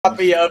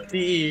copy of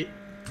DE.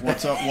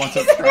 What's up,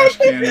 Trash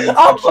Canyon?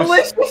 Oh,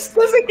 Malicious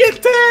doesn't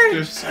get turned!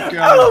 Just go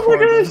Oh my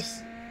record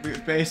gosh! this.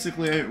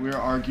 Basically, we were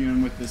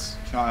arguing with this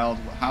child.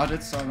 How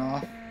did it start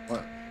off?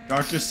 What?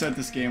 Dark just said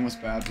this game was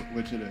bad,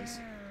 which it is.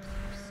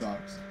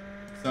 Sucks.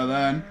 So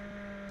then,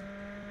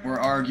 we're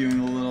arguing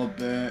a little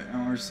bit,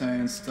 and we're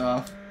saying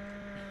stuff.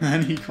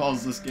 And he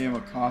calls this game a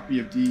copy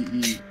of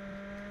DE.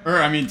 Or,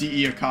 I mean,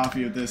 DE a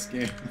copy of this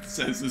game. It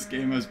says this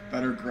game has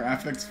better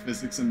graphics,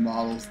 physics, and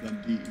models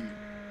than DE.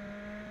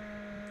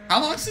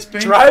 How long has this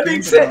been?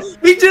 Driving Sim?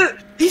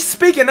 He's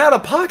speaking out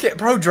of pocket,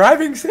 bro.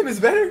 Driving Sim is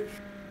better?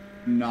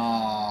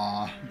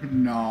 Nah.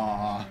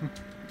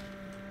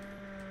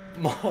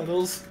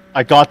 Models.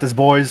 I got this,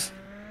 boys.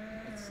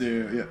 Let's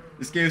see. Yeah,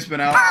 this game's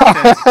been out.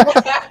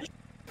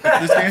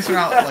 This game's been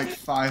out like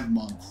 5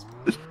 months.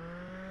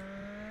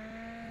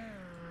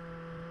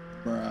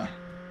 Bruh.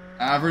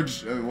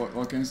 Average.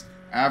 What games?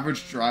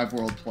 Average Drive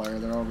World player.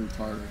 They're all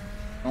retarded.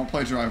 Don't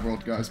play Drive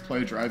World, guys.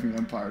 Play Driving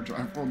Empire.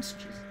 Drive World's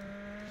just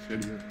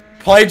shittier.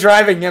 Play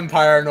Driving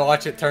Empire and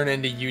watch it turn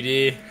into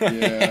UD.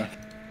 Yeah.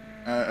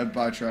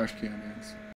 Buy Trash Canyons.